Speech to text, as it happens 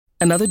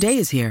Another day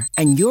is here,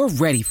 and you're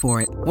ready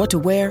for it. What to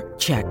wear?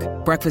 Check.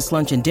 Breakfast,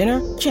 lunch, and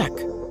dinner? Check.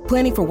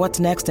 Planning for what's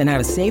next and how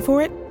to save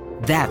for it?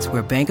 That's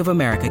where Bank of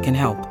America can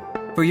help.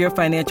 For your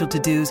financial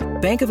to-dos,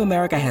 Bank of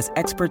America has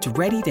experts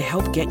ready to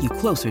help get you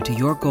closer to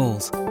your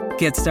goals.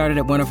 Get started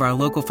at one of our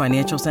local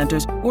financial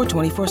centers or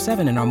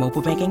 24/7 in our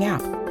mobile banking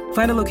app.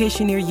 Find a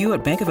location near you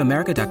at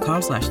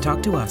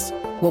bankofamerica.com/talktous.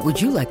 What would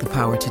you like the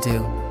power to do?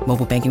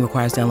 Mobile banking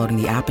requires downloading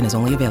the app and is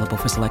only available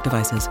for select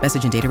devices.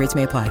 Message and data rates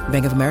may apply.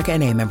 Bank of America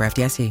N.A., member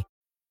FDIC.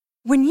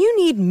 When you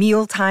need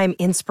mealtime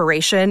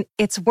inspiration,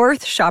 it's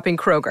worth shopping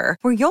Kroger,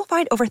 where you'll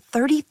find over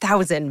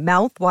 30,000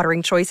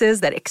 mouth-watering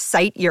choices that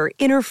excite your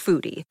inner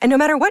foodie. And no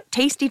matter what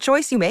tasty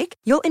choice you make,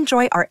 you'll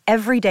enjoy our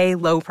everyday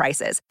low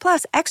prices,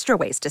 plus extra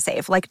ways to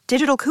save, like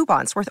digital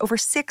coupons worth over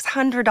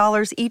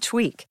 $600 each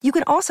week. You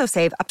can also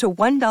save up to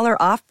 $1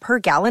 off per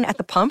gallon at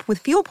the pump with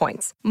fuel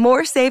points.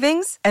 More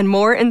savings and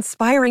more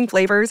inspiring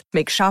flavors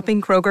make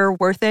shopping Kroger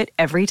worth it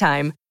every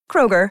time.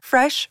 Kroger,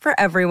 fresh for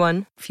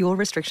everyone. Fuel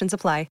restrictions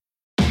apply.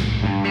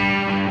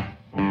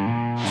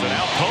 So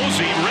now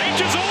Posey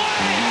ranges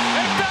away,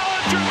 and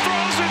Bellinger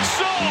throws it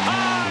so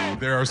high.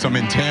 There are some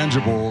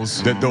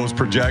intangibles that those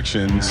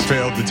projections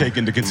failed to take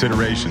into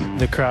consideration.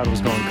 The crowd was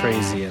going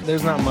crazy.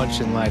 There's not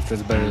much in life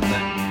that's better than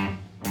that.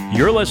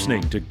 You're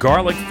listening to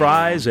Garlic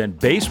Fries and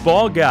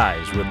Baseball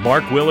Guys with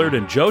Mark Willard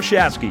and Joe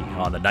Shasky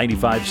on the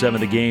 95.7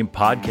 The Game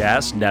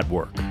Podcast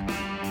Network.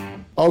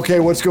 Okay,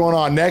 what's going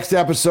on? Next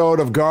episode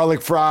of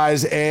Garlic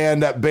Fries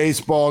and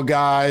Baseball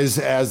Guys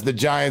as the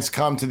Giants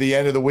come to the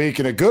end of the week.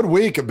 And a good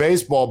week of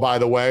baseball, by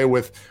the way,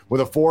 with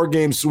a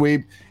 4-game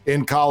sweep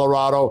in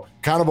Colorado.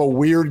 Kind of a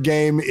weird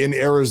game in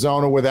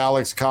Arizona with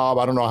Alex Cobb.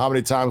 I don't know how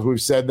many times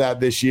we've said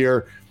that this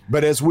year.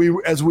 But as we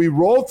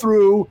roll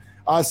through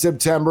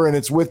September, and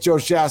it's with Joe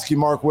Shasky,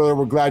 Mark Willard,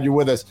 we're glad you're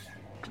with us.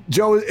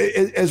 Joe,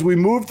 as we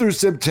move through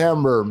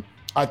September,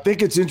 I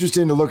think it's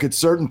interesting to look at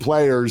certain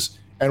players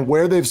and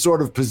where they've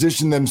sort of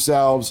positioned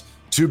themselves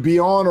to be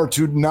on or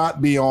to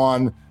not be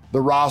on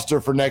the roster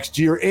for next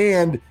year.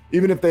 And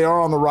even if they are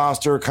on the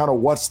roster, kind of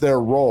what's their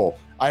role.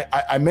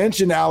 I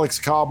mentioned Alex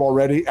Cobb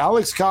already.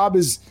 Alex Cobb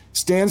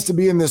stands to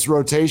be in this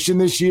rotation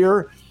this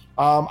year.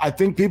 I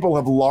think people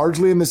have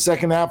largely in the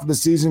second half of the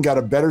season got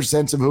a better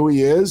sense of who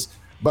he is.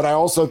 But I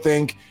also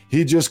think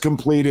he just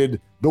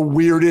completed the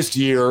weirdest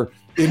year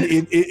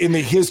in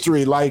the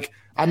history. Like,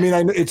 I mean,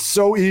 I know it's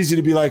so easy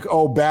to be like,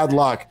 oh, bad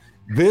luck.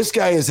 This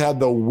guy has had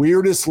the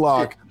weirdest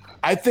luck.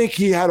 I think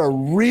he had a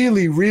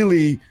really,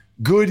 really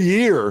good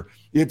year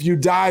if you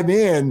dive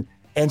in.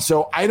 And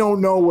so I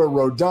don't know where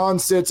Rodon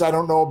sits. I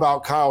don't know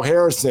about Kyle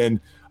Harrison,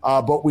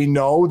 but we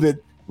know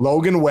that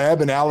Logan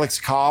Webb and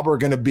Alex Cobb are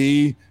going to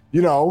be,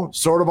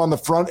 sort of on the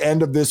front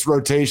end of this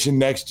rotation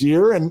next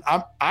year. And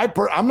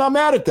I'm not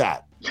mad at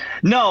that.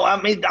 No,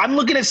 I mean, I'm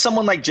looking at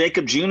someone like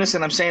Jacob Junis,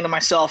 and I'm saying to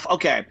myself,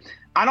 okay,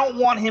 I don't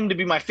want him to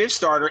be my fifth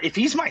starter. If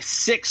he's my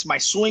sixth, my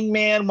swing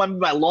man,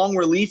 my long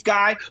relief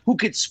guy who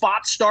could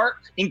spot start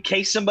in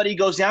case somebody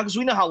goes down, because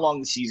we know how long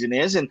the season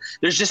is, and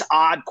there's just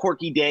odd,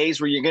 quirky days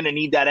where you're going to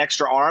need that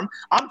extra arm.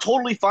 I'm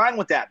totally fine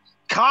with that.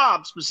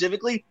 Cobb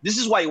specifically, this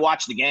is why you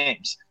watch the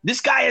games. This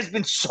guy has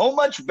been so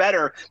much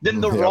better than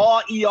the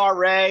raw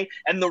ERA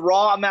and the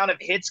raw amount of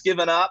hits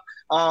given up.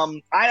 I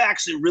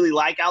actually really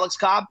like Alex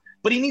Cobb,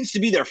 but he needs to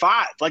be their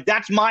 5. Like,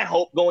 that's my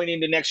hope going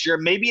into next year.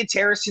 Maybe it's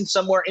Harrison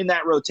somewhere in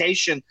that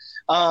rotation.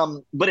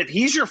 But if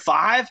he's your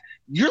 5,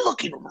 you're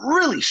looking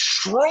really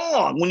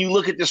strong when you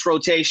look at this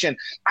rotation.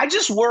 I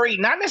just worry,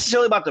 not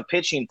necessarily about the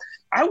pitching.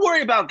 I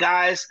worry about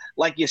guys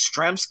like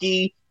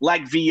Yastrzemski,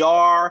 like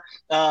VR.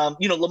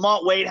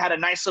 Lamont Wade had a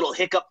nice little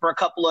hiccup for a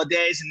couple of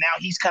days, and now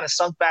he's kind of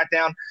sunk back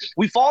down.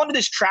 We fall into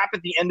this trap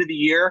at the end of the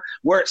year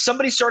where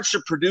somebody starts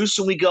to produce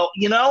and we go,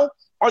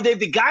 are they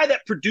the guy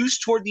that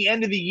produced toward the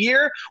end of the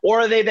year, or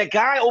are they the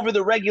guy over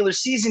the regular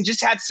season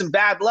just had some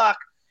bad luck?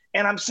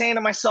 And I'm saying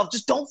to myself,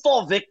 just don't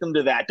fall victim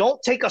to that.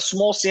 Don't take a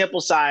small sample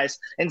size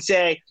and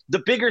say the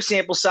bigger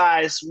sample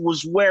size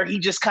was where he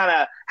just kind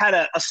of had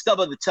a stub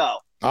of the toe.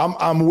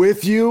 I'm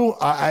with you.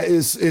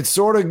 It's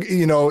sort of,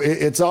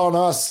 it's on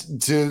us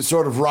to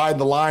sort of ride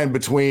the line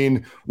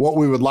between what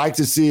we would like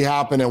to see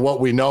happen and what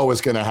we know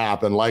is going to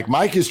happen. Like,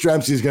 Mike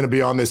Yastrzemski is going to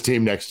be on this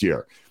team next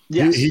year.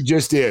 Yes. He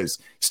just is.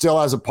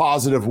 Still has a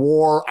positive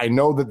WAR. I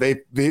know that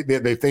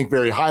they think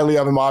very highly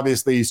of him.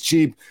 Obviously, he's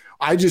cheap.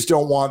 I just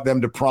don't want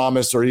them to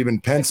promise or even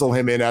pencil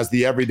him in as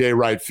the everyday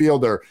right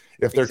fielder.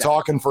 If they're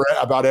talking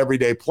about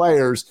everyday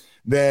players,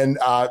 then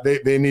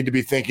they need to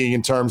be thinking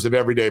in terms of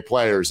everyday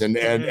players. And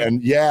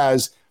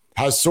Yaz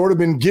has sort of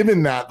been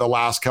given that the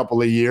last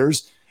couple of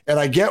years. And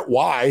I get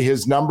why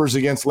his numbers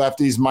against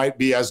lefties might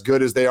be as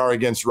good as they are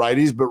against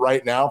righties. But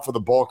right now, for the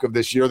bulk of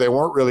this year, they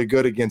weren't really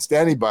good against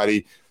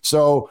anybody.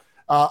 So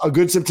a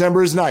good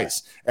September is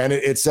nice. And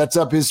it sets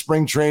up his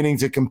spring training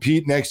to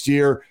compete next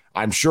year.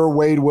 I'm sure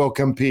Wade will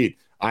compete.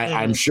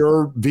 I'm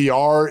sure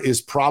VR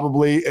is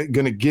probably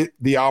going to get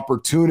the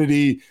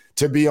opportunity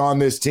to be on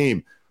this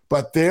team.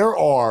 But there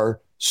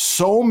are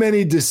so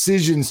many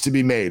decisions to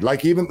be made.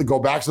 Like, even to go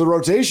back to the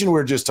rotation we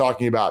were just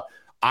talking about.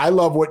 I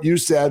love what you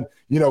said.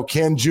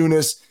 Can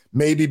Junis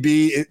maybe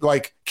be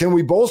like, can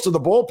we bolster the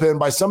bullpen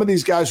by some of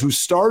these guys who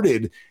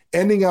started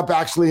ending up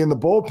actually in the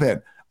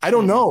bullpen? I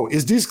don't know.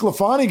 Is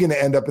DeSclafani going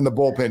to end up in the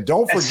bullpen?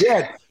 Don't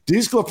forget,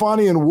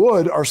 DeSclafani and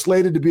Wood are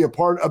slated to be a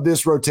part of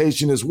this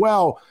rotation as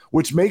well,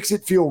 which makes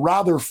it feel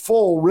rather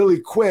full really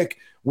quick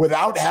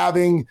without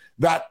having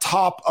that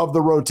top of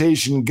the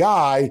rotation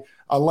guy,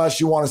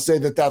 unless you want to say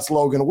that that's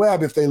Logan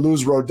Webb. If they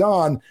lose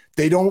Rodon,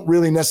 they don't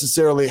really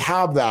necessarily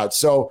have that.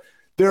 So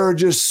there are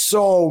just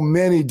so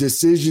many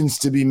decisions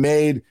to be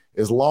made.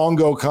 Is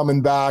Longo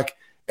coming back?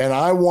 And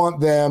I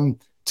want them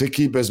to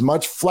keep as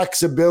much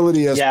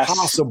flexibility as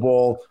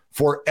possible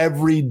for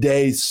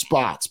everyday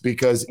spots,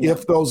 because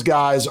if those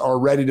guys are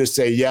ready to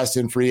say yes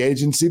in free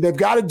agency, they've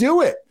got to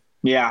do it.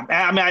 Yeah.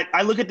 I mean,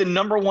 I look at the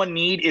number one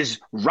need is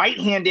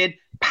right-handed,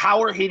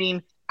 power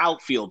hitting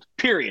outfield,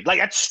 period. Like,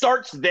 that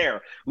starts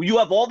there. You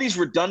have all these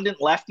redundant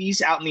lefties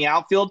out in the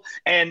outfield,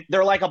 and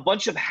they're like a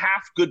bunch of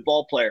half good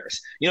ball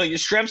players. You know,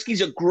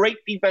 Yastrzemski's a great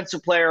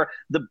defensive player.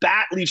 The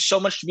bat leaves so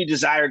much to be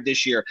desired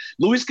this year.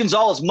 Luis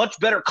Gonzalez, much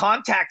better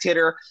contact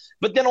hitter,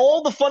 but then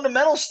all the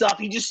fundamental stuff,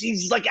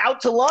 he's like out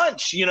to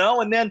lunch, you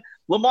know? And then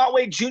Lamont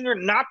Wade Jr.,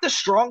 not the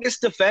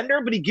strongest defender,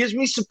 but he gives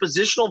me some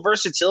positional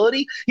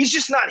versatility. He's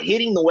just not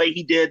hitting the way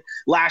he did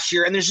last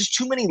year, and there's just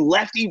too many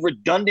lefty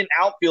redundant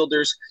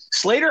outfielders.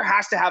 Slater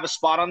has to have a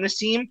spot on this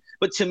team,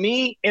 but to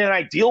me, in an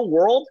ideal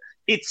world,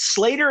 it's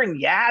Slater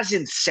and Yaz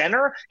in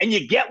center, and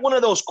you get one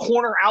of those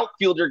corner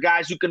outfielder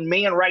guys who can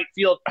man right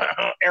field,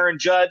 Aaron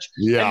Judge.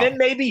 Yeah. And then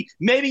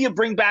maybe you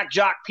bring back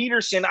Jock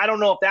Peterson. I don't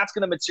know if that's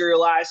going to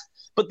materialize.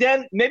 But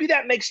then maybe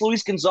that makes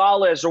Luis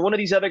Gonzalez or one of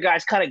these other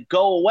guys kind of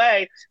go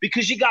away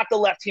because you got the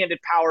left-handed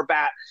power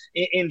bat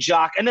in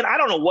Jock. And then I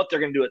don't know what they're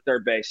going to do at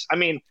third base. I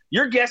mean,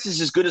 your guess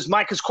is as good as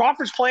mine because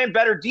Crawford's playing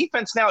better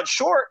defense now at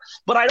short,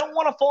 but I don't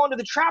want to fall into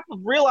the trap of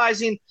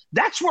realizing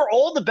that's where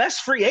all the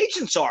best free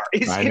agents are,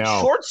 is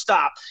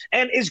shortstop.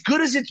 And as good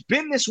as it's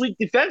been this week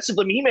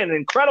defensively, I mean, he made an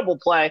incredible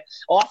play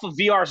off of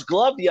VR's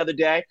glove the other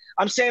day.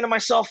 I'm saying to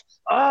myself,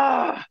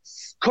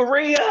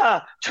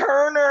 Correa,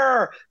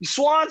 Turner,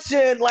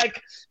 Swanson,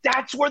 like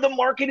that's where the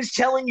market is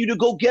telling you to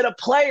go get a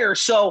player.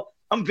 So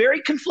I'm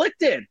very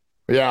conflicted.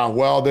 Yeah,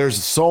 well,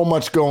 there's so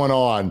much going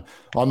on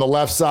the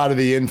left side of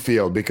the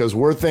infield because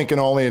we're thinking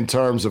only in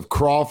terms of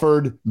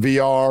Crawford,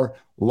 VR,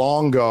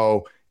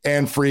 Longo,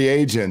 and free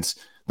agents.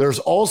 There's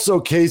also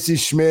Casey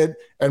Schmidt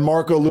and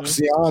Marco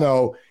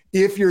Luciano.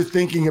 If you're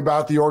thinking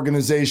about the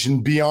organization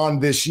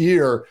beyond this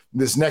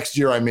next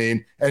year,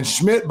 and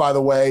Schmidt, by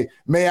the way,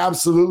 may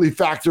absolutely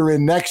factor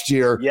in next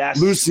year,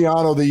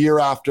 Luciano the year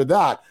after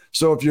that.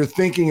 So if you're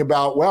thinking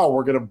about, well,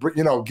 we're going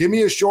to, give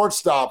me a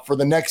shortstop for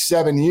the next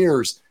 7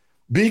 years,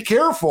 be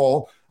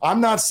careful. I'm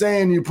not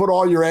saying you put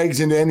all your eggs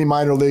into any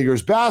minor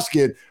leaguer's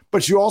basket,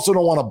 but you also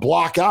don't want to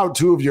block out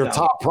two of your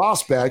top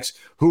prospects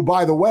who,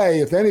 by the way,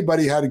 if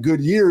anybody had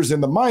good years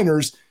in the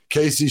minors,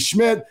 Casey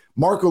Schmidt,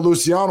 Marco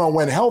Luciano,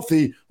 when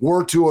healthy,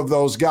 were two of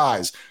those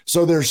guys.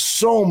 So there's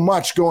so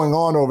much going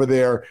on over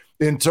there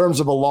in terms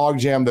of a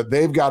logjam that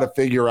they've got to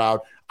figure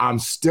out. I'm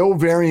still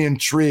very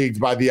intrigued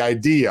by the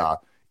idea.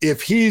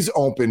 If he's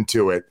open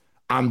to it,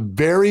 I'm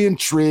very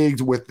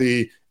intrigued with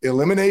the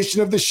elimination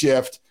of the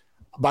shift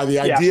by the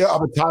idea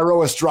of a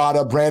Thairo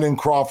Estrada, Brandon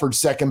Crawford,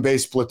 second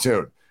base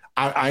platoon.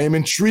 I am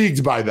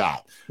intrigued by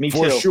that. Me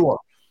for too. Sure.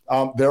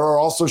 There are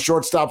also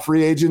shortstop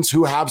free agents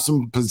who have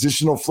some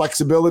positional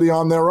flexibility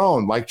on their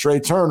own, like Trey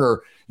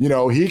Turner.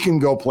 He can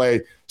go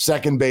play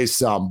second base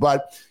some.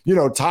 But,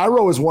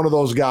 Thairo is one of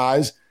those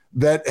guys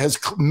that has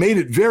made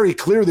it very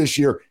clear this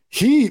year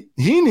he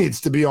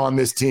needs to be on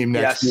this team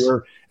next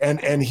year.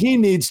 And he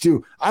needs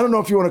to – I don't know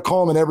if you want to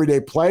call him an everyday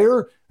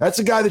player. That's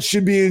a guy that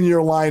should be in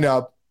your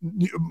lineup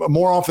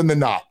more often than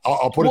not.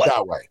 I'll put it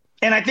that way.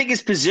 And I think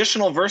his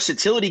positional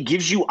versatility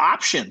gives you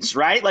options,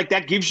 right? Like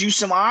that gives you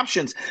some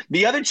options.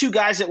 The other two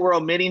guys that we're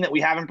omitting that we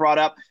haven't brought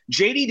up,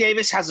 J.D.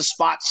 Davis has a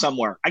spot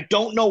somewhere. I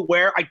don't know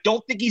where. I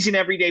don't think he's an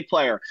everyday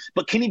player.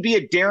 But can he be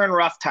a Darren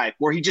Ruff type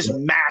where he just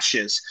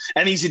mashes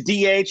and he's a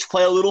DH,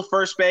 play a little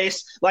first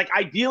base? Like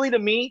ideally to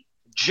me,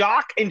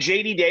 Jock and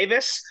J.D.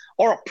 Davis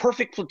are a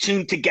perfect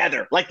platoon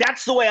together. Like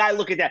that's the way I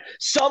look at that.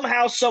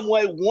 Somehow, some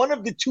way, one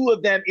of the two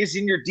of them is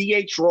in your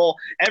DH role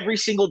every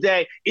single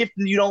day if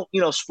you don't,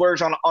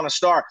 splurge on a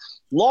star.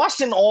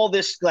 Lost in all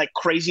this like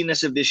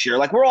craziness of this year.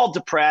 Like we're all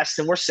depressed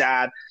and we're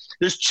sad.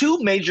 There's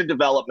two major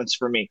developments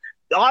for me.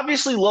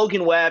 Obviously,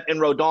 Logan Webb and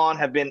Rodon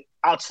have been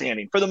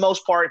outstanding for the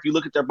most part if you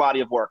look at their body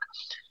of work.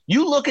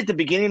 You look at the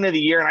beginning of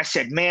the year and I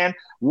said, man,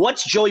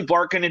 what's Joey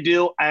Bart going to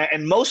do?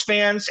 And most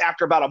fans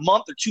after about a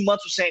month or 2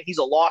 months were saying he's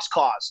a lost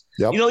cause.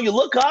 Yep. You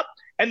look up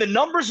and the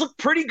numbers look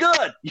pretty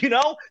good,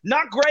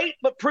 not great,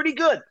 but pretty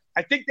good.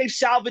 I think they've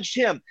salvaged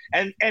him.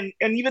 And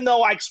even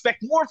though I expect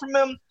more from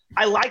him,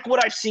 I like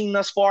what I've seen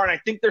thus far. And I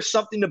think there's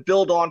something to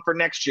build on for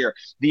next year.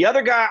 The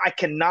other guy I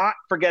cannot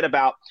forget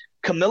about,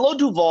 Camilo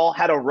Duval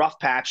had a rough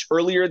patch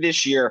earlier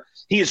this year.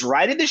 He has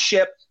righted the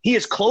ship. He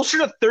is closer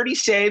to 30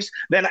 saves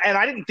and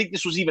I didn't think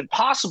this was even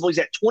possible. He's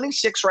at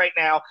 26 right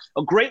now.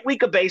 A great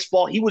week of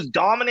baseball. He was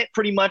dominant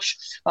pretty much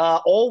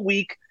all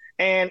week.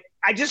 And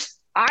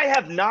I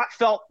have not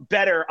felt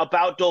better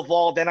about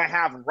Doval than I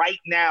have right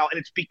now, and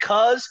it's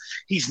because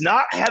he's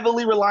not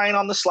heavily relying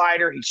on the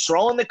slider. He's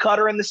throwing the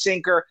cutter and the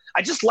sinker.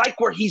 I just like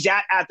where he's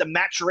at the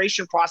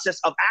maturation process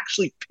of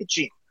actually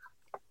pitching.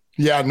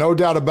 Yeah, no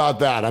doubt about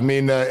that. I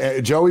mean,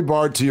 Joey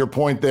Bart, to your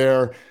point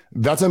there,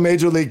 that's a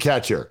major league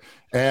catcher.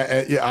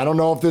 I don't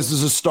know if this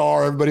is a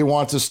star. Everybody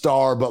wants a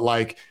star, but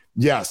like,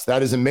 yes,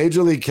 that is a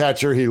major league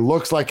catcher. He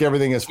looks like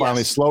everything has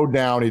finally slowed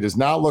down. He does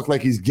not look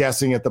like he's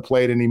guessing at the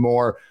plate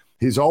anymore.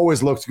 He's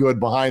always looked good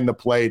behind the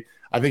plate.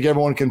 I think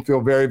everyone can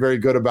feel very, very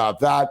good about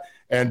that.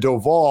 And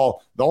Doval,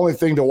 the only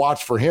thing to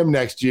watch for him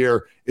next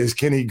year is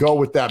can he go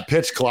with that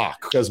pitch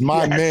clock? Because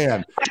my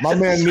man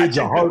needs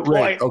a heart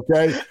rate,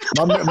 okay?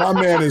 My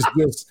man is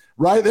just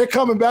right. They're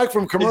coming back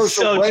from commercial. It's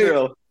so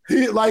true.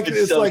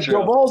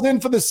 Doval's in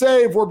for the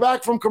save. We're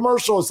back from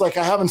commercial. It's like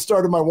I haven't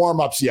started my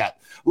warm-ups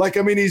yet. Like,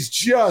 I mean, he's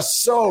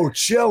just so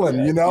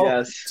chilling, you know?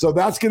 Yes. So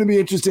that's going to be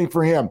interesting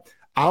for him.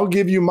 I'll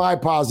give you my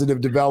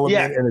positive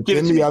development, and it's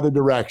in the other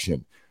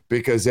direction,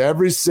 because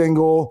every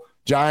single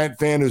Giant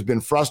fan who's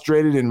been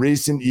frustrated in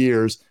recent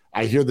years,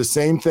 I hear the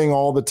same thing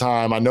all the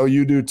time. I know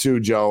you do too,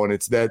 Joe, and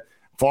it's that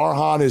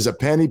Farhan is a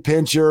penny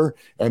pincher,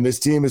 and this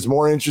team is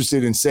more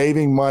interested in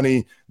saving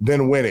money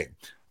than winning.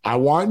 I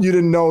want you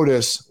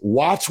to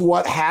watch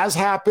what has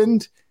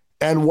happened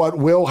and what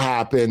will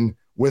happen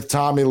with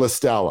Tommy La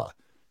Stella.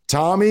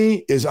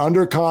 Tommy is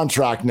under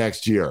contract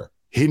next year.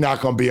 He's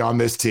not going to be on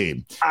this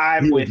team.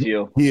 I'm with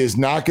you. He is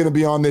not going to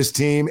be on this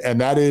team,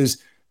 and that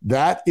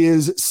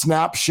is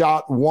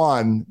snapshot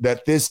one,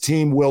 that this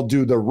team will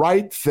do the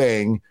right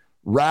thing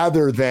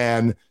rather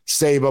than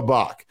save a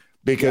buck,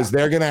 because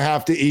they're going to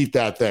have to eat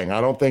that thing. I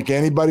don't think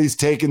anybody's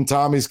taken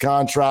Tommy's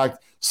contract.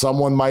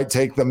 Someone might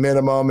take the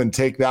minimum and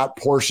take that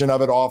portion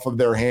of it off of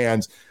their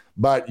hands,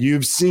 but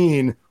you've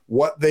seen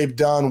what they've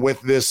done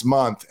with this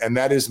month, and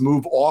that is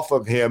move off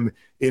of him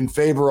in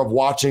favor of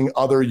watching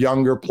other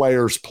younger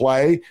players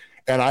play.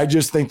 And I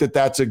just think that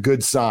that's a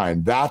good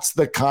sign. That's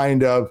the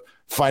kind of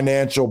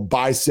financial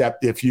bicep,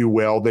 if you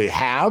will, they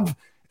have,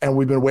 and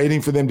we've been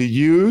waiting for them to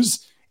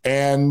use,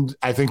 and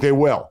I think they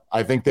will.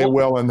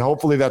 And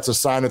hopefully that's a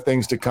sign of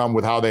things to come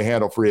with how they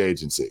handle free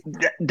agency.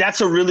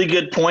 That's a really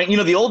good point. You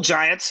know, the old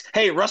Giants,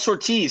 hey, Russ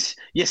Ortiz,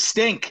 you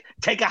stink.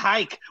 Take a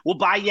hike. We'll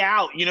buy you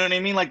out. You know what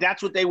I mean? Like,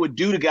 that's what they would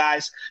do to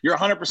guys. You're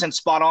 100%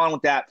 spot on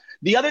with that.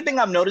 The other thing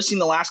I'm noticing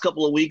the last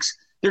couple of weeks,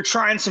 they're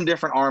trying some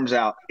different arms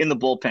out in the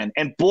bullpen.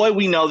 And boy,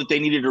 we know that they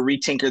needed to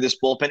retinker this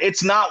bullpen.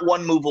 It's not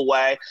one move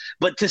away,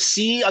 but to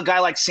see a guy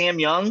like Sam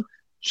Young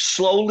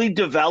slowly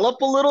develop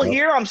a little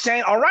here, I'm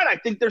saying, all right, I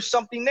think there's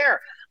something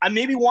there. I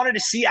maybe wanted to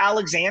see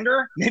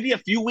Alexander maybe a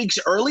few weeks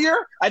earlier.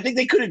 I think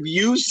they could have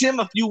used him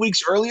a few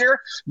weeks earlier,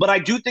 but I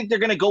do think they're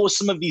going to go with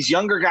some of these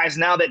younger guys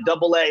now that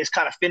Double-A is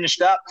kind of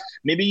finished up.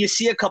 Maybe you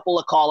see a couple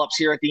of call-ups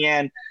here at the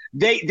end.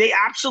 They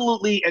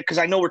absolutely, because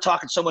I know we're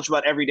talking so much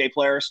about everyday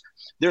players,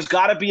 there's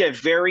got to be a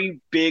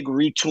very big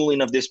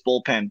retooling of this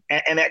bullpen.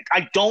 And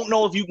I don't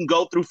know if you can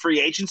go through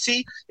free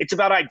agency. It's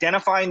about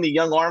identifying the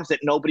young arms that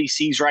nobody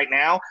sees right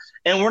now.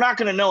 And we're not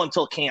going to know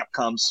until camp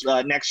comes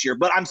next year.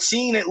 But I'm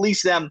seeing at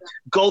least them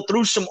go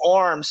through some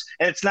arms,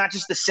 and it's not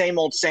just the same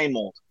old, same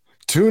old.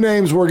 Two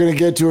names we're going to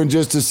get to in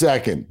just a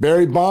second,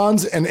 Barry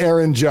Bonds and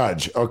Aaron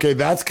Judge. Okay,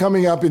 that's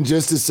coming up in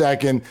just a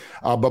second.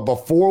 But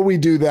before we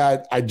do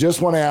that, I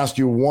just want to ask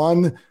you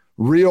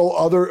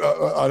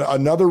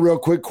another real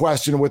quick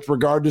question with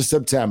regard to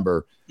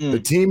September. The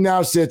team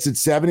now sits at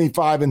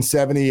 75 and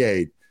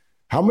 78.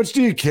 How much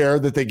do you care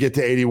that they get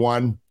to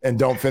 81 and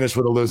don't finish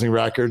with a losing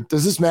record?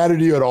 Does this matter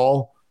to you at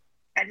all?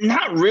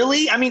 Not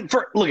really. I mean,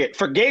 for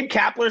Gabe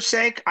Kapler's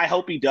sake, I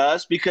hope he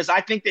does, because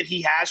I think that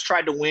he has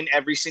tried to win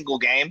every single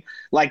game.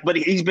 But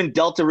he's been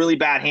dealt a really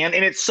bad hand,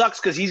 and it sucks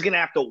because he's going to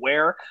have to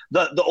wear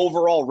the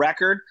overall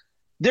record.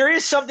 There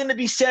is something to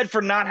be said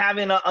for not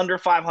having an under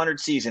 500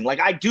 season.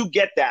 Like, I do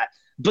get that,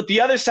 but the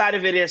other side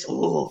of it is,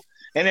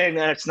 and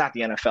it's not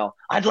the NFL.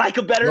 I'd like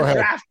a better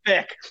draft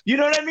pick. You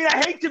know what I mean? I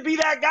hate to be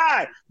that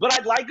guy, but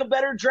I'd like a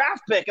better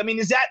draft pick. I mean,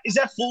 is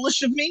that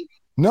foolish of me?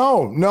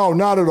 No,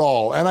 not at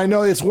all. And I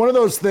know it's one of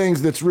those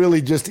things that's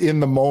really just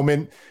in the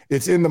moment.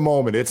 It's in the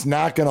moment. It's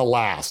not going to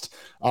last.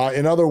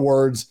 In other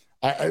words,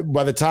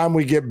 by the time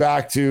we get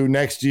back to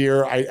next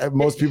year,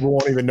 most people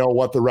won't even know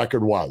what the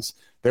record was.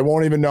 They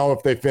won't even know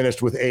if they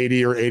finished with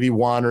 80 or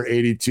 81 or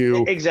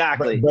 82.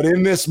 Exactly. But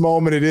in this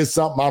moment, it is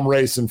something I'm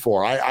racing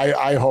for.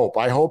 I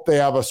hope they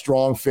have a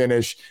strong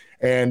finish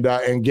and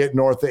get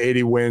north of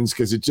 80 wins,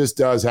 because it just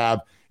does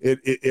have –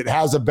 It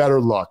has a better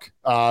look,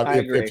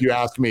 if you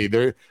ask me.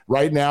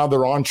 Right now,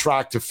 they're on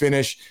track to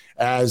finish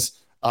as,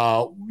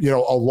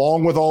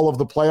 along with all of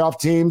the playoff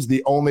teams,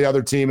 the only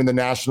other team in the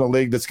National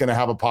League that's going to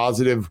have a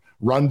positive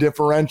run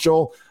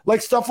differential.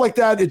 Like stuff like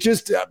that, it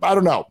just, I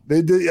don't know.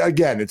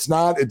 Again, it's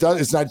not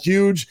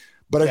huge,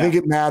 but I think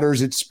it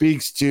matters. It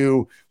speaks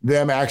to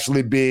them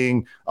actually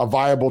being a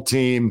viable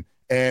team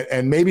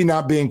and maybe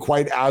not being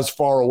quite as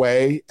far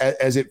away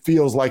as it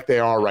feels like they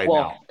are right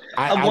now.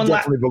 I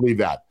definitely believe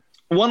that.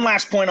 One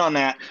last point on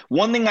that.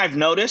 One thing I've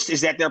noticed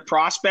is that their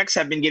prospects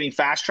have been getting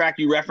fast-tracked.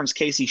 You referenced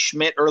Casey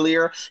Schmidt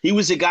earlier. He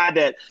was a guy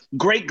that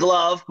great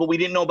glove, but we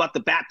didn't know about the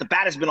bat. The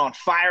bat has been on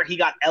fire. He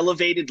got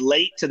elevated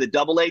late to the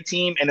AA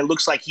team, and it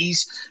looks like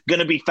he's going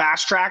to be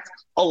fast-tracked.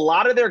 A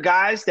lot of their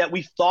guys that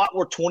we thought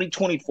were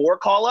 2024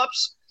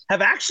 call-ups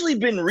have actually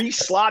been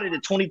re-slotted to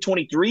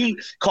 2023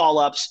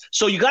 call-ups.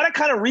 So you got to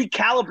kind of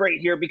recalibrate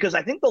here, because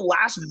I think the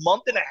last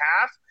month and a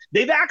half,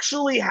 they've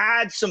actually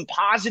had some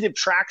positive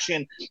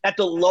traction at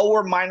the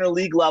lower minor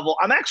league level.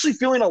 I'm actually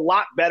feeling a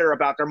lot better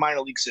about their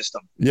minor league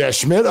system. Yeah,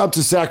 Schmidt up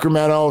to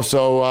Sacramento,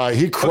 so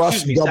he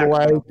crushed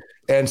AA.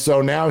 And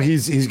so now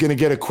he's going to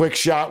get a quick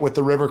shot with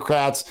the River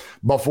Cats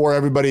before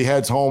everybody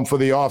heads home for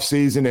the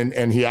offseason,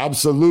 and he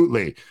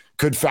absolutely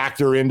could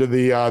factor into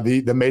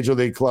the major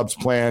league club's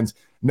plans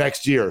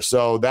next year.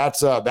 So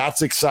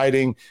that's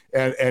exciting,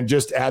 and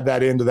just add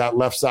that into that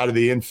left side of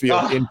the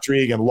infield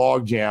intrigue and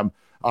logjam.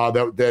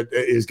 That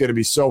is going to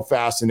be so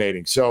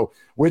fascinating. So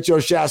with Joe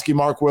Shasky,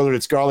 Mark Willard,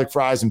 it's Garlic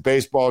Fries and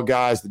Baseball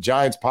Guys, the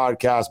Giants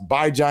podcast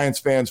by Giants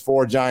fans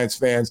for Giants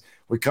fans.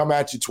 We come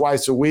at you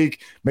twice a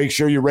week. Make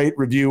sure you rate,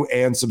 review,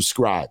 and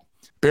subscribe.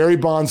 Barry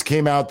Bonds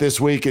came out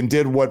this week and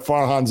did what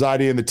Farhan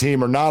Zaidi and the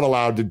team are not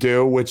allowed to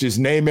do, which is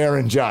name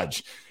Aaron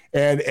Judge.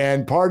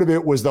 And part of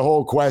it was the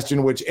whole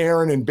question, which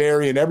Aaron and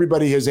Barry and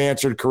everybody has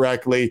answered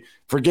correctly.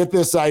 Forget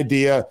this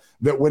idea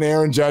that when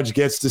Aaron Judge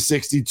gets to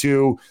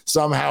 62,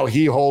 somehow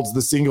he holds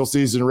the single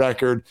season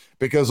record,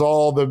 because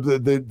all the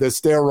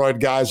steroid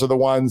guys are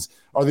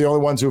the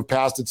only ones who have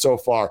passed it so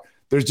far.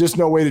 There's just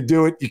no way to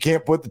do it. You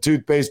can't put the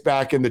toothpaste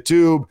back in the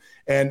tube.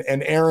 And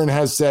Aaron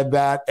has said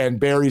that, and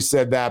Barry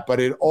said that,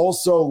 but it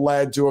also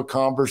led to a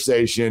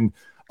conversation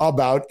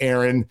about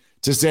Aaron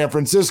to San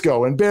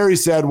Francisco. And Barry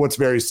said what's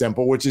very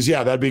simple, which is,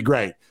 yeah, that'd be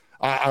great.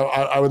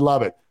 I would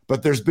love it.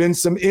 But there's been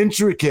some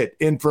intricate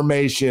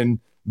information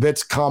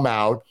that's come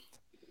out.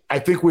 I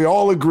think we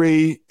all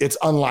agree it's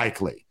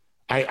unlikely.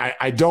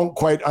 I don't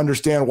quite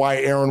understand why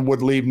Aaron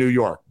would leave New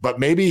York, but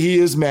maybe he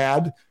is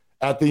mad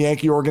at the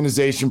Yankee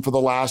organization for the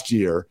last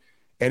year.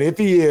 And if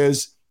he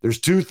is, there's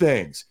two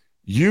things.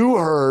 You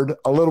heard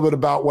a little bit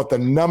about what the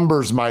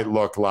numbers might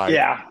look like.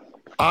 Yeah.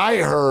 I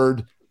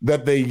heard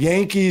that the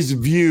Yankees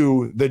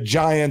view the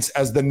Giants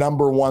as the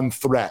number one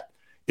threat.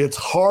 It's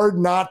hard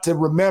not to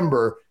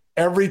remember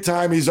every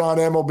time he's on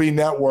MLB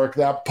Network,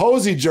 that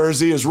Posey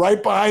jersey is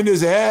right behind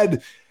his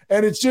head.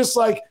 And it's just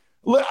like,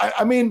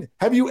 I mean,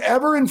 have you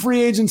ever in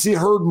free agency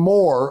heard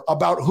more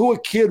about who a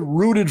kid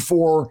rooted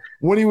for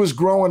when he was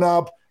growing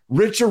up?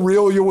 Rich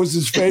Aurelia was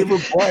his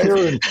favorite player.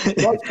 And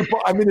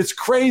I mean, it's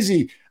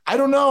crazy. I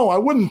don't know. I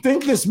wouldn't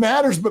think this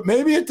matters, but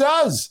maybe it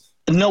does.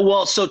 No,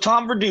 well, so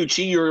Tom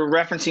Verducci, you're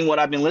referencing what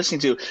I've been listening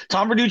to.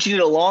 Tom Verducci did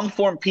a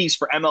long-form piece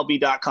for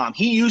MLB.com.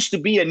 He used to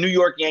be a New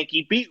York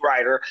Yankee beat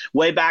writer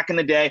way back in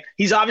the day.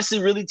 He's obviously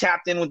really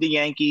tapped in with the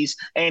Yankees,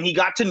 and he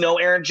got to know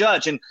Aaron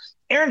Judge. And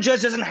Aaron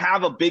Judge doesn't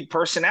have a big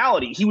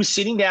personality. He was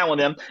sitting down with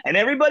him, and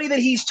everybody that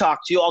he's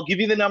talked to, I'll give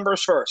you the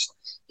numbers first.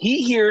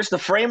 He hears the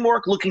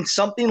framework looking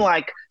something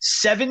like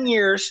 7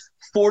 years,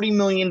 $40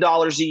 million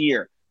a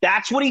year.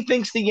 That's what he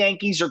thinks the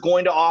Yankees are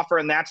going to offer,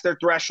 and that's their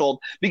threshold,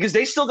 because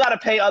they still got to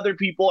pay other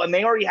people, and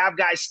they already have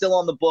guys still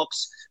on the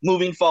books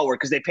moving forward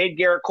because they paid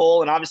Garrett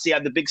Cole and obviously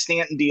had the big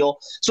Stanton deal.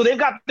 So they've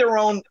got their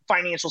own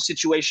financial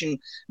situation,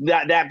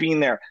 that being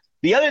there.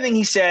 The other thing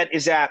he said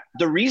is that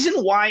the reason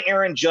why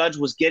Aaron Judge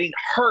was getting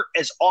hurt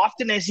as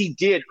often as he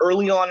did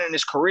early on in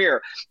his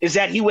career is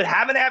that he would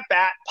have an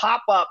at-bat,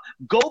 pop up,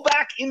 go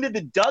back into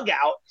the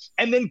dugout,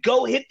 and then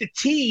go hit the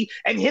tee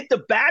and hit the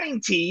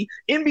batting tee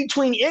in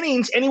between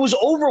innings, and he was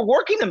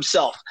overworking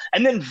himself.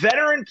 And then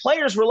veteran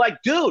players were like,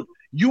 dude,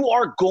 you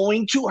are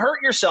going to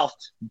hurt yourself.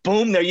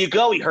 Boom, there you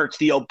go. He hurts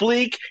the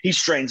oblique. He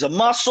strains a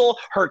muscle,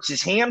 hurts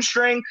his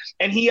hamstring,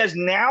 and he has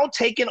now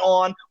taken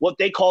on what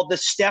they call the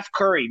Steph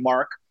Curry,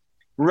 Mark,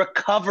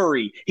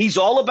 recovery. He's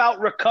all about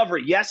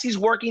recovery. Yes, he's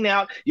working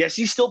out. Yes,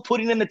 he's still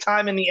putting in the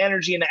time and the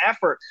energy and the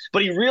effort,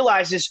 but he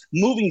realizes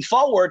moving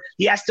forward,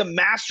 he has to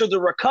master the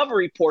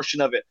recovery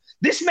portion of it.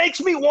 This makes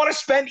me want to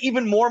spend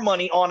even more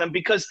money on him,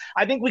 because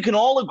I think we can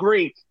all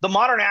agree the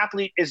modern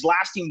athlete is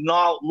lasting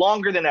now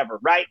longer than ever,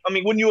 right? I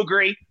mean, wouldn't you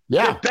agree?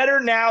 Yeah. They're better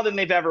now than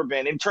they've ever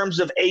been in terms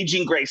of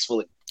aging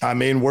gracefully. I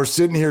mean, we're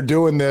sitting here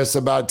doing this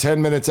about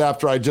 10 minutes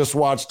after I just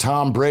watched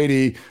Tom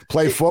Brady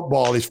play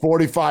football. He's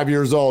 45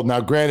 years old.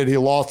 Now, granted, he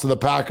lost to the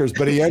Packers,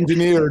 but he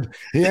engineered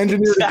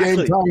exactly. A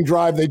game-time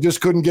drive. They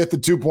just couldn't get the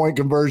 2-point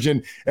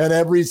conversion. And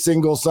every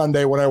single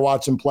Sunday when I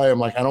watch him play, I'm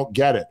like, I don't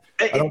get it.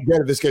 I don't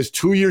get it. This guy's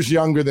 2 years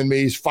younger than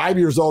me. He's 5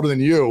 years older than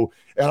you.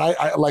 And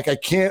I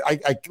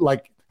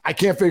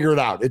can't figure it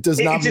out. It does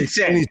not make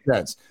any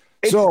sense.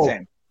 It's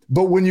insane.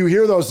 But when you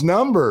hear those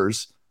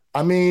numbers,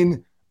 I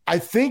mean, I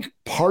think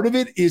part of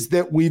it is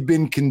that we've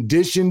been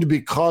conditioned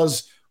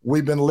because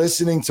we've been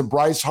listening to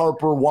Bryce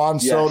Harper, Juan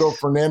Soto,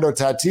 Fernando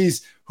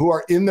Tatis, who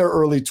are in their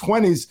early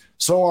 20s.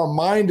 So our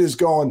mind is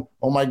going,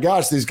 oh my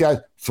gosh, these guys,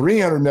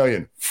 $300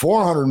 million,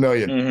 $400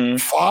 million,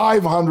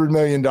 $500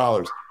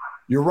 million.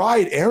 You're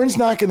right. Aaron's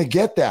not going to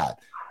get that.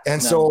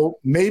 And so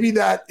maybe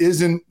that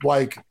isn't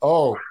like,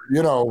 oh,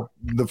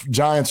 the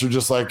Giants are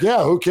just like,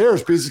 yeah, who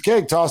cares? Piece of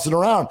cake, toss it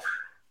around.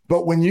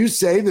 But when you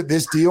say that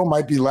this deal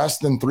might be less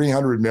than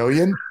 $300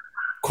 million,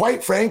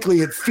 quite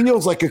frankly, it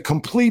feels like a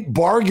complete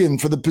bargain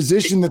for the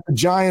position that the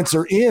Giants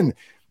are in.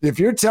 If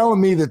you're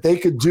telling me that they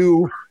could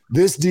do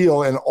this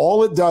deal and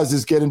all it does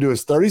is get into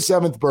his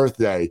 37th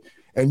birthday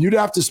and you'd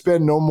have to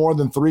spend no more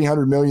than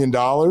 $300 million,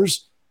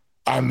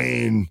 I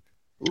mean,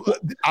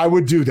 I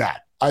would do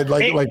that. I'd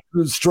like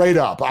straight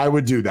up, I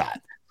would do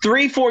that.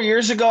 3-4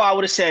 years ago, I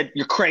would have said,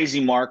 you're crazy,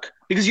 Mark,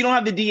 because you don't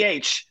have the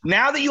DH.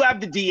 Now that you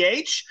have the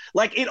DH,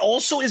 it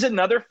also is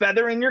another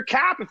feather in your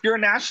cap if you're a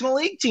National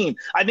League team.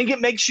 I think it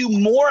makes you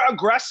more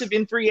aggressive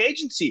in free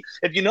agency.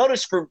 If you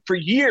notice, for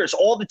years,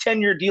 all the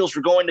 10-year deals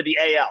were going to the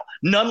AL.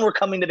 None were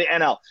coming to the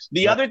NL.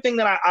 The other thing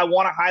that I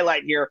want to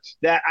highlight here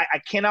that I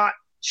cannot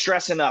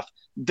stress enough,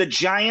 the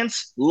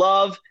Giants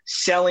love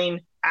selling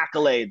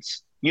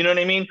accolades. You know what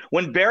I mean?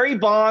 When Barry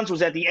Bonds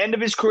was at the end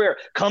of his career,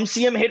 come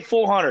see him hit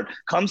 400,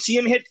 come see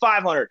him hit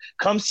 500,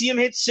 come see him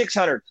hit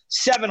 600,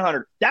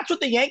 700. That's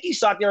what the Yankees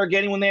thought they were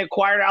getting when they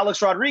acquired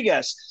Alex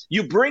Rodriguez.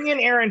 You bring in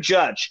Aaron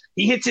Judge.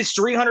 He hits his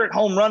 300th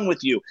home run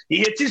with you. He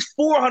hits his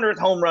 400th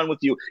home run with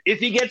you. If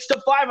he gets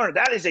to 500,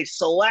 that is a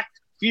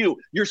select few.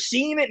 You're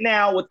seeing it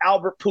now with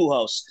Albert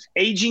Pujols,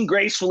 aging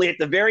gracefully at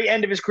the very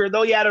end of his career,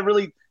 though he had a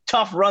really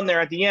tough run there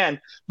at the end.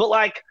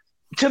 But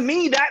to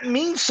me, that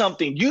means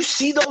something. You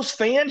see those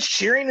fans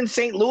cheering in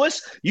St.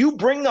 Louis, you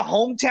bring the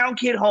hometown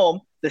kid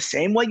home the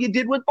same way you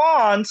did with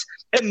Bonds.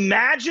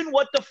 Imagine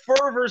what the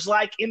fervor's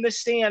like in the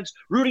stands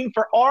rooting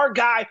for our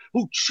guy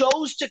who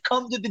chose to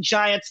come to the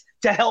Giants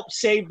to help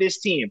save this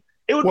team.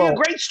 It would be a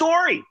great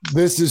story.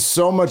 This is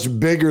so much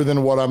bigger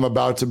than what I'm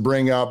about to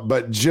bring up,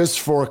 but just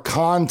for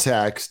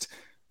context,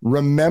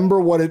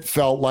 remember what it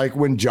felt like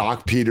when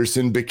Jock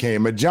Peterson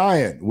became a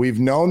Giant. We've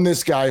known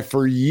this guy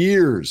for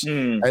years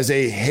as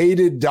a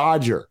hated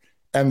Dodger.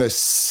 And the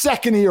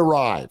second he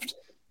arrived,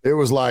 it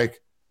was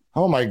like,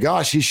 oh my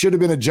gosh, he should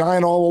have been a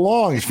Giant all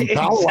along. He's from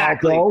Palo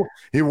Alto.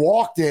 He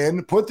walked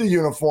in, put the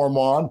uniform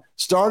on,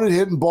 started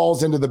hitting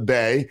balls into the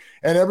bay,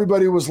 and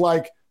everybody was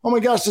like, oh my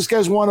gosh, this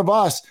guy's one of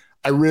us.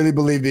 I really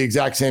believe the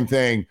exact same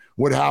thing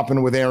would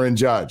happen with Aaron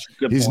Judge.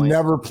 He's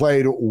never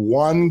played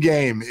one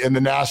game in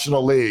the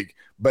National League,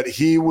 but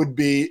he would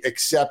be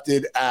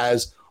accepted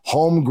as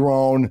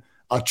homegrown,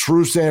 a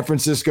true San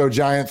Francisco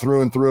Giant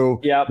through and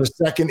through the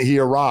second he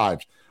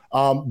arrived.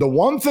 The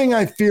one thing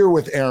I fear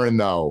with Aaron,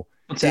 though,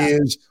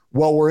 is,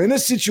 we're in a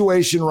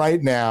situation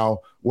right now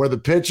where the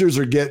pitchers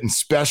are getting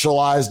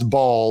specialized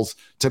balls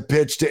to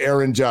pitch to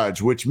Aaron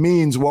Judge, which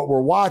means what we're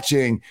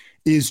watching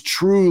is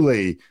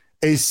truly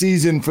a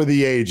season for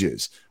the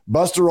ages.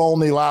 Buster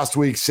Olney last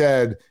week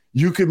said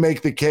you could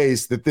make the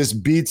case that this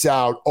beats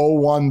out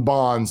 01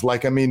 Bonds.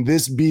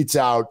 This beats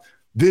out,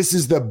 this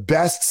is the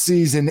best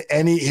season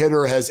any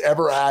hitter has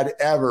ever had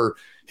ever.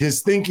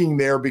 His thinking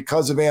there,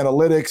 because of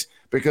analytics,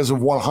 because of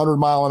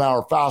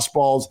 100-mile-an-hour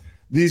fastballs,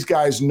 these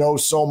guys know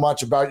so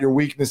much about your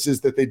weaknesses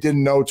that they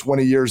didn't know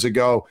 20 years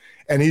ago.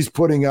 And he's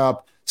putting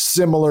up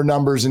similar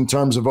numbers in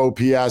terms of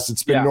OPS.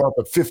 It's been north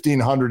of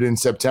 1,500 in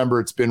September.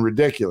 It's been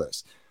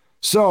ridiculous.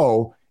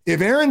 So if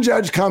Aaron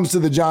Judge comes to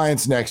the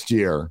Giants next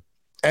year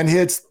and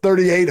hits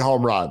 38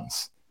 home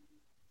runs,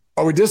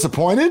 are we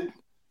disappointed?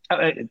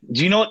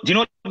 Do you know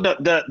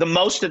the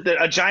most that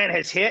a Giant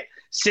has hit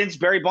since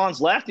Barry Bonds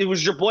left? It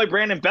was your boy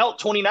Brandon Belt,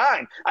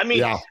 29.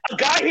 A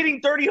guy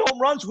hitting 30 home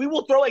runs, we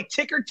will throw a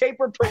ticker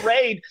taper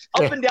parade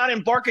up and down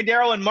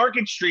Embarcadero and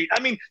Market Street.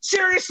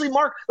 Seriously,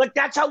 Mark,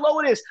 that's how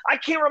low it is. I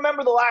can't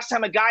remember the last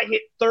time a guy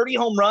hit 30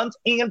 home runs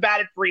and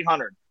batted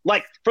 300,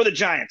 for the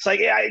Giants.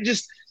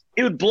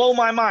 It would blow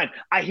my mind.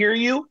 I hear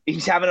you.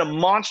 He's having a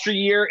monster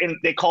year, and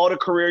they call it a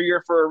career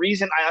year for a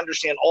reason. I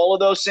understand all of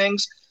those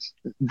things.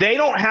 They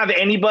don't have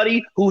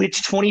anybody who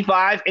hits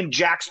 25 and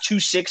jacks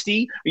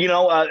 260,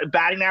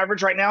 batting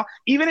average right now.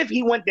 Even if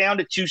he went down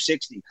to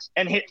 260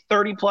 and hit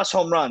 30-plus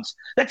home runs,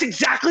 that's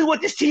exactly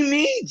what this team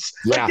needs.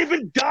 They've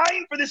been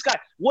dying for this guy.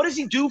 What does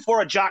he do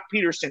for a Jock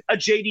Peterson, a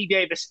J.D.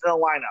 Davis in a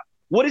lineup?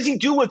 What does he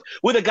do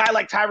with a guy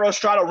like Thairo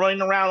Estrada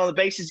running around on the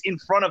bases in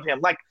front of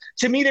him?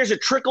 To me, there's a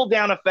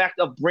trickle-down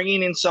effect of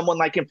bringing in someone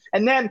like him.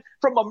 And then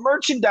from a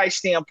merchandise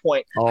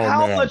standpoint,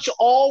 much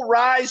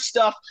all-rise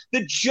stuff,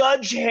 the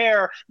Judge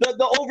hair,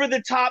 the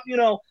over-the-top,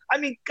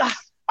 God,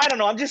 I don't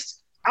know.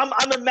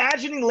 I'm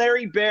imagining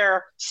Larry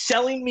Baer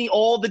selling me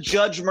all the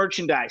Judge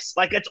merchandise.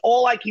 That's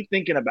all I keep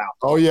thinking about.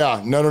 Oh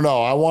yeah,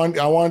 no. I want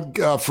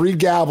free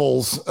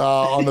gavels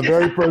on the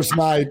very first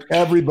night.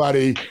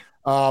 Everybody.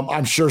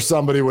 I'm sure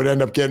somebody would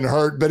end up getting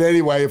hurt. But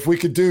anyway, if we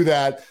could do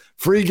that,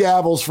 free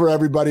gavels for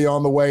everybody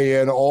on the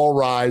way in, all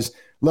rise.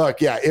 Look,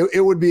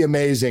 it would be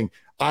amazing.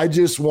 I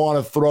just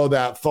want to throw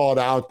that thought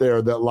out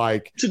there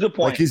that it's a good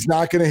point. He's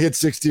not going to hit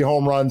 60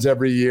 home runs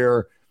every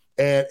year.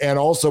 And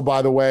also,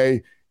 by the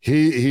way,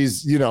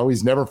 he's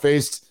never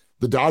faced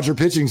the Dodger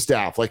pitching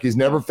staff. He's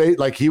never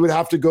faced, he would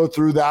have to go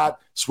through that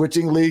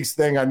switching leagues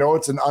thing. I know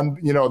it's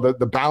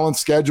the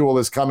balanced schedule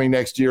is coming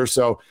next year,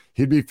 so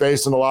he'd be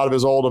facing a lot of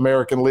his old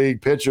American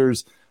League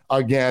pitchers.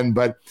 again.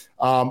 But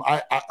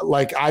I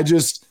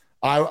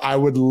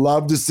would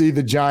love to see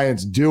the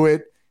Giants do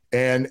it.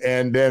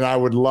 And then I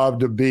would love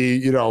to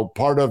be,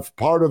 part of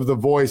the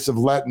voice of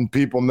letting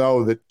people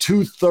know that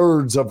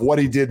 2/3 of what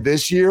he did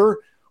this year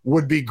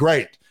would be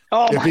great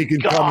if he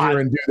could come here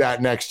and do that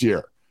next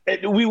year.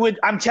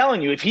 I'm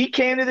telling you, if he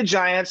came to the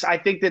Giants, I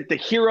think that the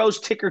heroes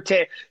ticker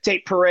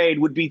tape parade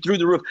would be through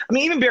the roof. I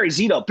mean, even Barry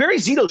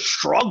Zito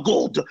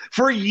struggled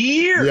for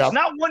years,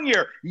 not 1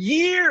 year,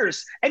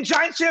 years. And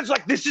Giants fans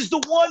like, this is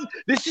the one,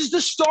 this is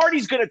the start.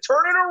 He's going to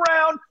turn it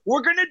around.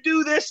 We're going to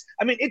do this.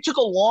 I mean, it took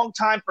a long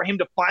time for him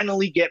to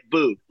finally get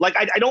booed. Like,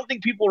 I don't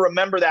think people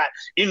remember that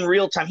in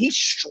real time. He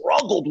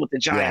struggled with the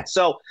Giants.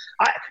 So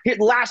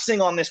last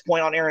thing on this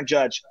point on Aaron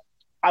Judge,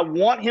 I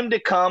want him to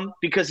come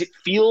because it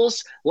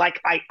feels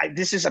like I'm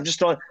just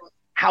throwing.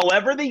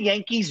 However the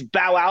Yankees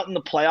bow out in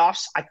the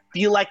playoffs, I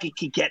feel like it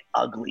could get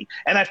ugly.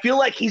 And I feel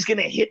like he's going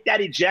to hit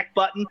that eject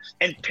button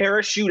and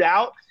parachute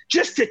out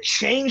just to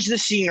change the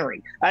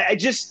scenery. I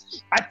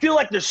feel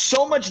like there's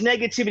so much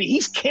negativity.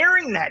 He's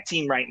carrying that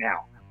team right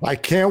now. I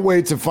can't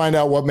wait to find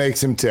out what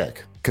makes him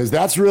tick, because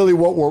that's really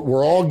what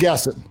we're all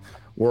guessing.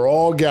 We're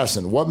all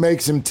guessing. What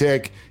makes him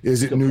tick?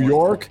 Is it New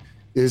York?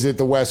 Is it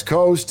the West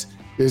Coast?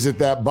 Is it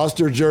that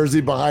Buster jersey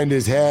behind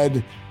his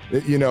head?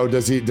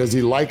 Does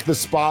he like the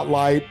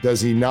spotlight? Does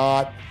he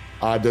not?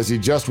 Does he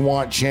just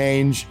want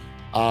change?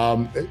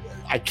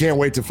 I can't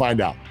wait to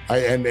find out.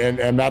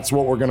 And that's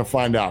what we're going to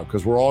find out,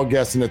 because we're all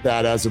guessing at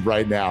that as of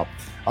right now.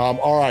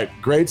 All right,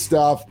 great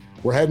stuff.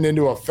 We're heading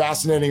into a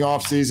fascinating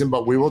offseason,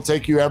 but we will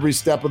take you every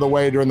step of the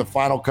way during the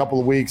final couple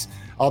of weeks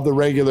of the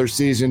regular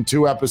season.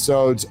 2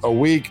 episodes a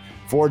week.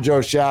 For Joe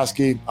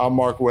Shasky, I'm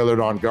Mark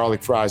Willard on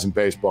Garlic Fries and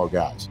Baseball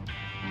Guys.